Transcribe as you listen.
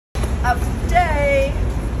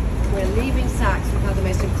we're leaving Saks. We've had the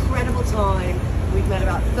most incredible time. We've met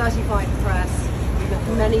about 35 press. We've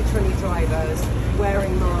met many Trinny drivers,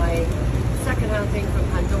 wearing my second-hand thing from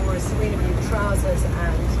Pandora, Serena blue trousers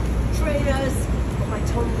and trainers, got my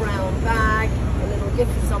Tom Brown bag, a little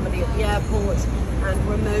gift for somebody at the airport, and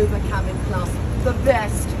Remova Cabin Plus, the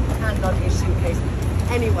best hand luggage suitcase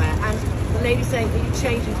anywhere. And the lady saying, "Are you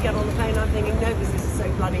changing to get on the plane?" I'm thinking, no, because this is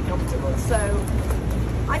so bloody comfortable. So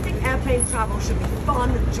I think airplane travel should be fun,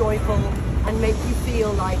 joyful, and make you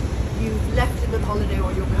feel like you've left it on holiday,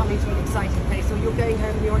 or you're coming to an exciting place, or you're going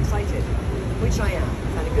home and you're excited, which I am.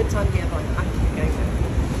 I've had a good time here, but I'm actually going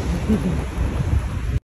home.